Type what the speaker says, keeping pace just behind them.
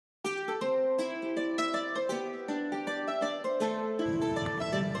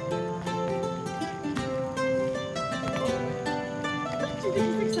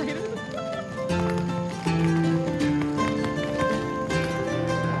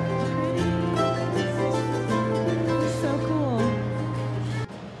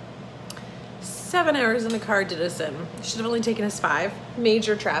7 hours in the car to Edison. Should have only taken us 5.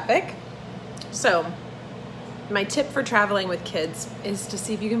 Major traffic. So my tip for traveling with kids is to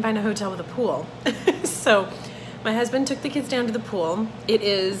see if you can find a hotel with a pool. So my husband took the kids down to the pool. It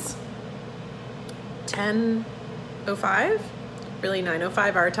is 10:05, really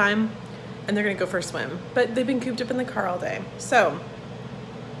 9:05 our time, and they're gonna go for a swim. But they've been cooped up in the car all day. So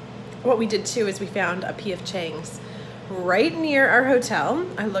what we did too is we found a P.F. Chang's right near our hotel.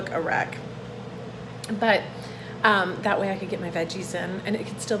 I look a wreck, but that way I could get my veggies in and it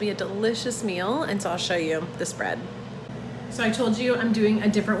could still be a delicious meal. And so I'll show you the spread. So I told you I'm doing a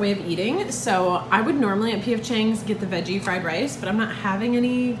different way of eating. So I would normally at P.F. Chang's get the veggie fried rice, but I'm not having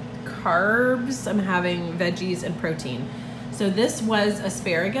any carbs. I'm having veggies and protein. So this was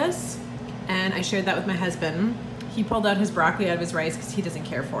asparagus, and I shared that with my husband. He pulled out his broccoli out of his rice because he doesn't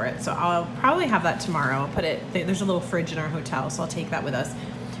care for it. So I'll probably have that tomorrow. I'll put it, there's a little fridge in our hotel, so I'll take that with us.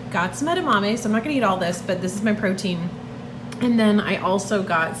 Got some edamame, so I'm not gonna eat all this, but this is my protein. And then I also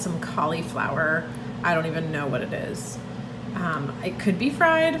got some cauliflower. I don't even know what it is. It could be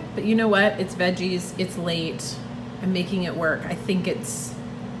fried, but you know what? It's veggies, it's late. I'm making it work. I think it's,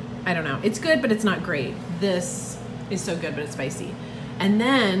 I don't know. It's good, but it's not great. This is so good, but it's spicy. And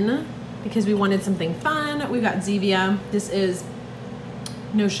then, because we wanted something fun, we got Zevia. This is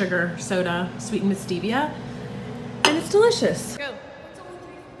no sugar soda, sweetened with stevia, and it's delicious. Go.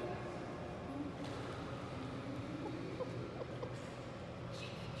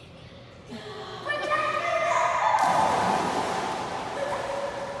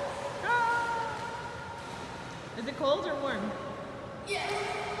 Is it cold or warm? Yeah.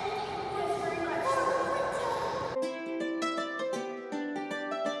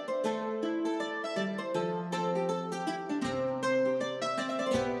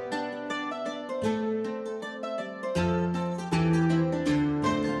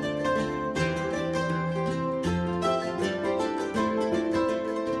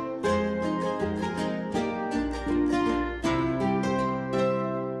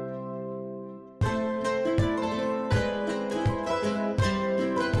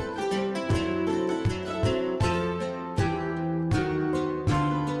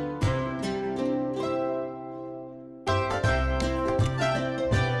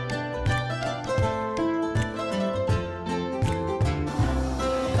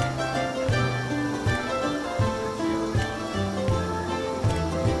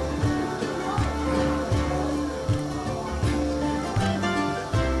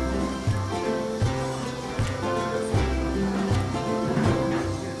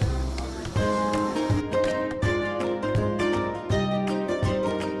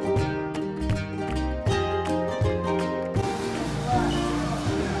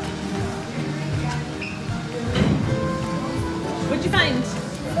 What'd you find?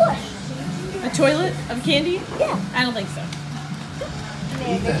 A toilet of candy? Yeah. I don't think so.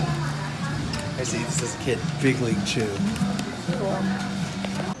 Ethan. I see this is a kid. Big League Chew. Cool.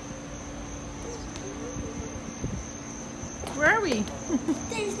 Where are we?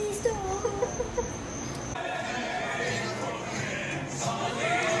 Disney store.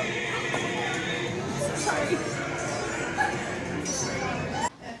 Sorry.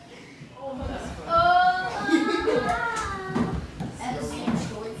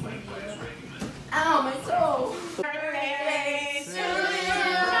 Ow, my toe.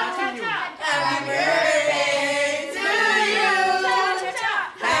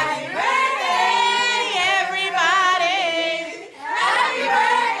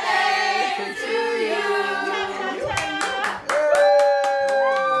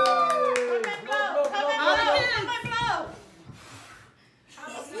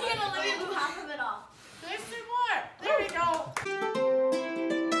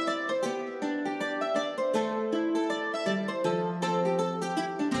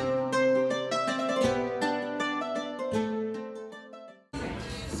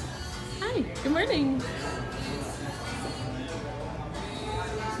 Good morning.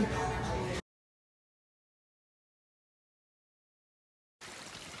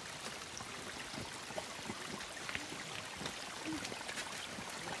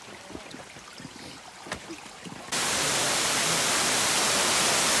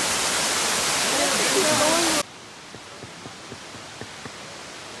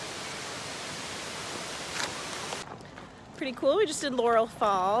 Pretty cool. We just did Laurel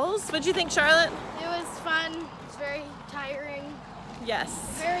Falls. What'd you think, Charlotte? It was fun. It was very tiring. Yes.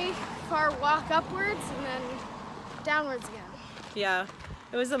 Very far walk upwards and then downwards again. Yeah.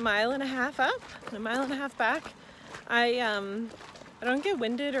 It was 1.5 miles up, 1.5 miles back. I I don't get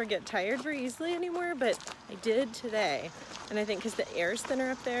winded or get tired very easily anymore, but I did today. And I think because the air's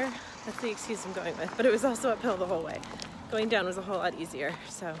thinner up there, that's the excuse I'm going with. But it was also uphill the whole way. Going down was a whole lot easier.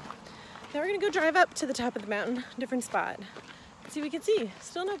 So now we're gonna go drive up to the top of the mountain, different spot. See what we can see.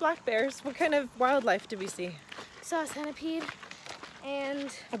 Still no black bears. What kind of wildlife did we see? Saw a centipede and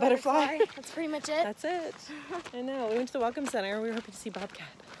A butterfly. That's pretty much it. That's it. I know. We went to the Welcome Center. We were hoping to see bobcat.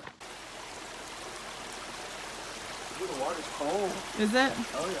 Ooh, the water's cold. Is it?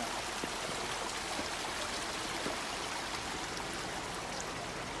 Oh yeah.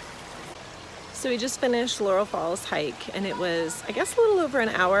 So we just finished Laurel Falls hike, and it was, I guess, a little over an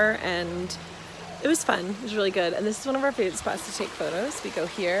hour, and it was fun. It was really good. And this is one of our favorite spots to take photos. We go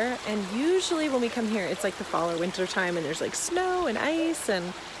here, and usually when we come here, it's like the fall or winter time, and there's like snow and ice,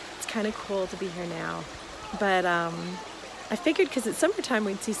 and it's kind of cool to be here now. But I figured because it's summertime,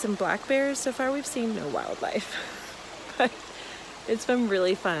 we'd see some black bears. So far, we've seen no wildlife. But it's been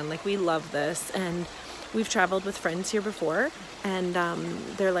really fun. Like, we love this, and we've traveled with friends here before, and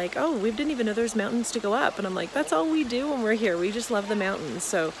they're like, oh, we didn't even know there's mountains to go up. And I'm like, that's all we do when we're here. We just love the mountains.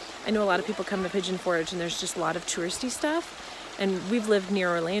 So I know a lot of people come to Pigeon Forge, and there's just a lot of touristy stuff. And we've lived near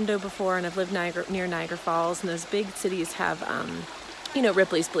Orlando before, and I've lived near Niagara Falls, and those big cities have, you know,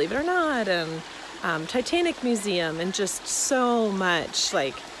 Ripley's Believe It or Not, and Titanic Museum, and just so much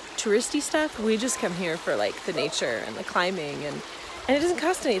like touristy stuff. We just come here for like the nature and the climbing, and it doesn't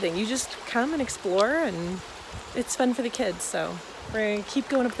cost anything. You just come and explore, and it's fun for the kids. So we're gonna keep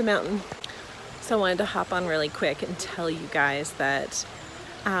going up the mountain. So I wanted to hop on really quick and tell you guys that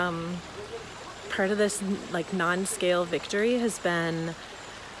part of this like non-scale victory has been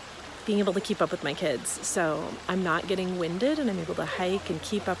being able to keep up with my kids. So I'm not getting winded, and I'm able to hike and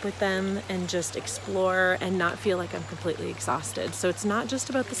keep up with them and just explore and not feel like I'm completely exhausted. So it's not just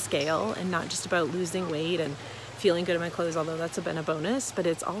about the scale and not just about losing weight and feeling good in my clothes, although that's been a bonus, but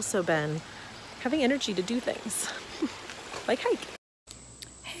it's also been having energy to do things like hike.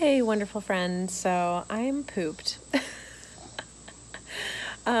 Hey, wonderful friends. So I'm pooped.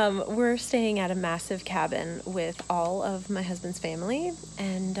 We're staying at a massive cabin with all of my husband's family,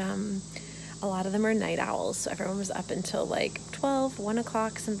 and a lot of them are night owls. So everyone was up until like 12, 1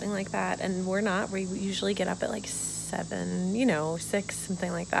 o'clock, something like that. And we're not. We usually get up at like 7, you know, 6,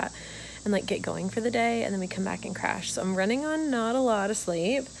 something like that, and like get going for the day, and then we come back and crash. So I'm running on not a lot of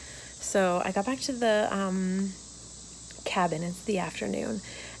sleep. So I got back to the cabin. It's the afternoon,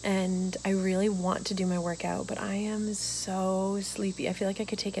 and I really want to do my workout, but I am so sleepy. I feel like I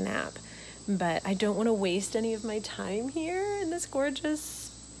could take a nap, but I don't want to waste any of my time here in this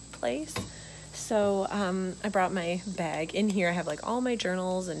gorgeous place. So I brought my bag. In here I have like all my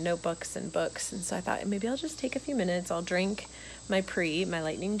journals and notebooks and books, and so I thought maybe I'll just take a few minutes. I'll drink my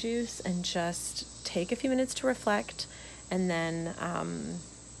lightning juice and just take a few minutes to reflect, and then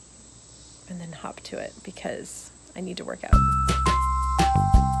hop to it because I need to work out.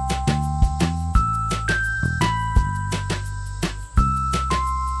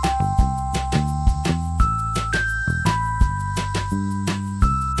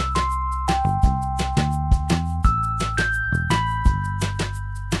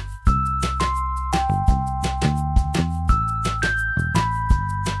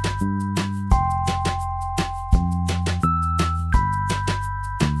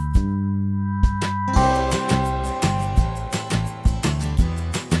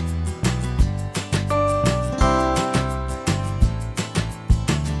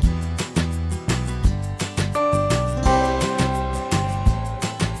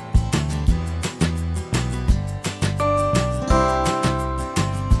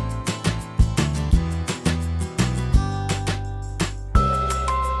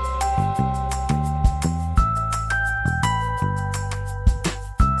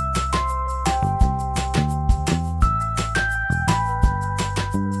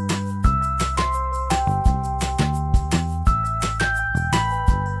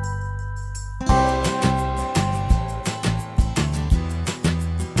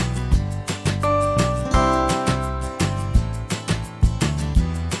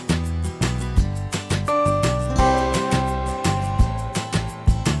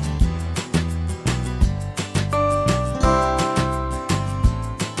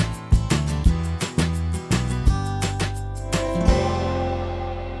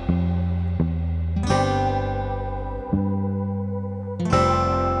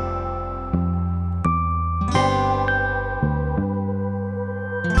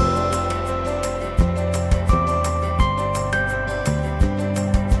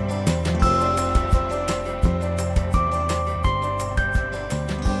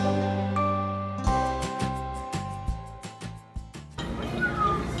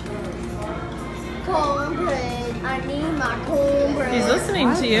 cornbread. I need my cornbread. He's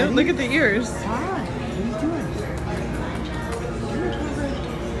listening to you. Look at the ears. Hi, what are you doing?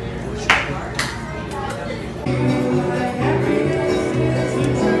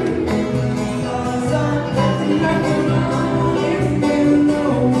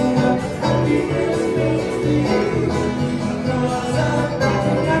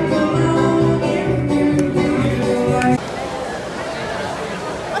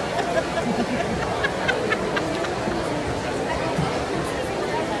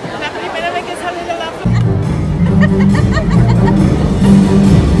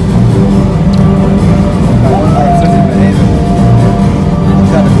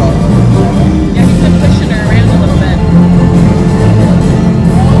 Yeah, he's been pushing her around a little bit.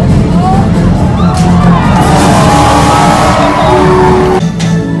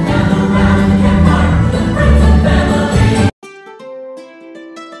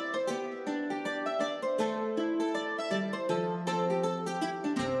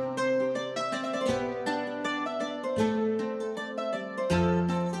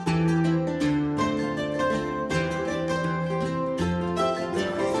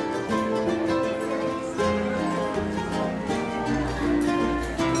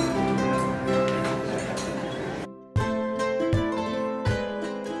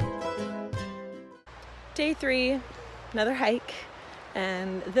 Day 3, another hike,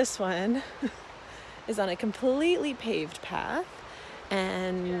 and this one is on a completely paved path,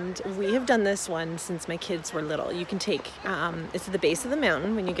 and we have done this one since my kids were little. You can take, it's at the base of the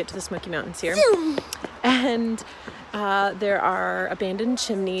mountain when you get to the Smokey Mountains here, and there are abandoned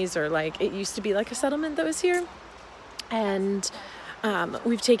chimneys, or like, it used to be like a settlement that was here, and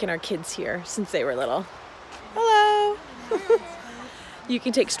we've taken our kids here since they were little. Hello! You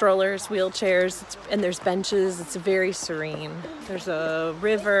can take strollers, wheelchairs, and there's benches. It's very serene. There's a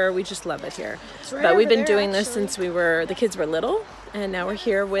river. We just love it here. But we've been doing this since the kids were little, and now we're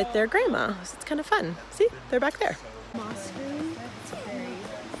here with their grandma. So it's kind of fun. See, they're back there.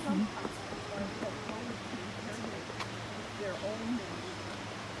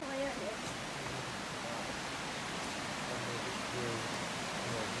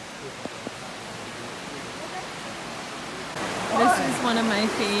 This is one of my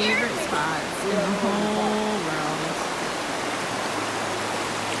favorite spots in the whole world.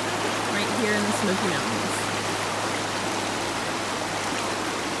 Right here in the Smokey Mountains.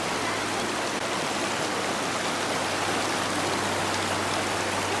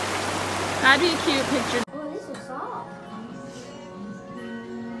 That'd be a cute picture. Oh, this is soft.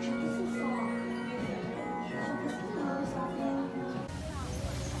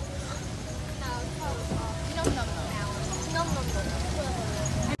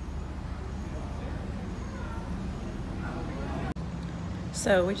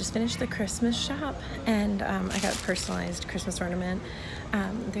 So we just finished the Christmas shop, and I got a personalized Christmas ornament.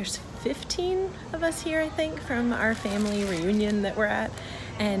 There's 15 of us here, I think, from our family reunion that we're at,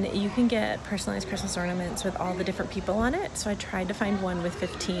 and you can get personalized Christmas ornaments with all the different people on it. So I tried to find one with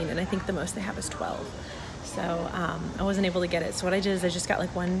 15, and I think the most they have is 12. So I wasn't able to get it. So what I did is I just got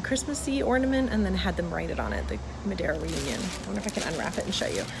like one Christmassy ornament and then had them write it on it, the Medero reunion. I wonder if I can unwrap it and show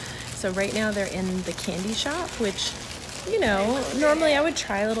you. So right now they're in the candy shop, which, you know, normally I would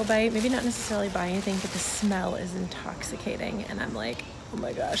try a little bite, maybe not necessarily buy anything, but the smell is intoxicating, and I'm like, oh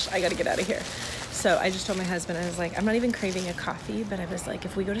my gosh, I gotta get out of here. So I just told my husband, I was like, I'm not even craving a coffee, but I was like,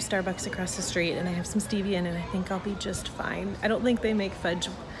 if we go to Starbucks across the street and I have some stevia in it, I think I'll be just fine. I don't think they make fudge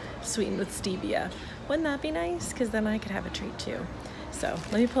sweetened with stevia. Wouldn't that be nice? Because then I could have a treat too. So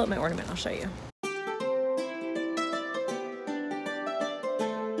let me pull up my ornament, I'll show you.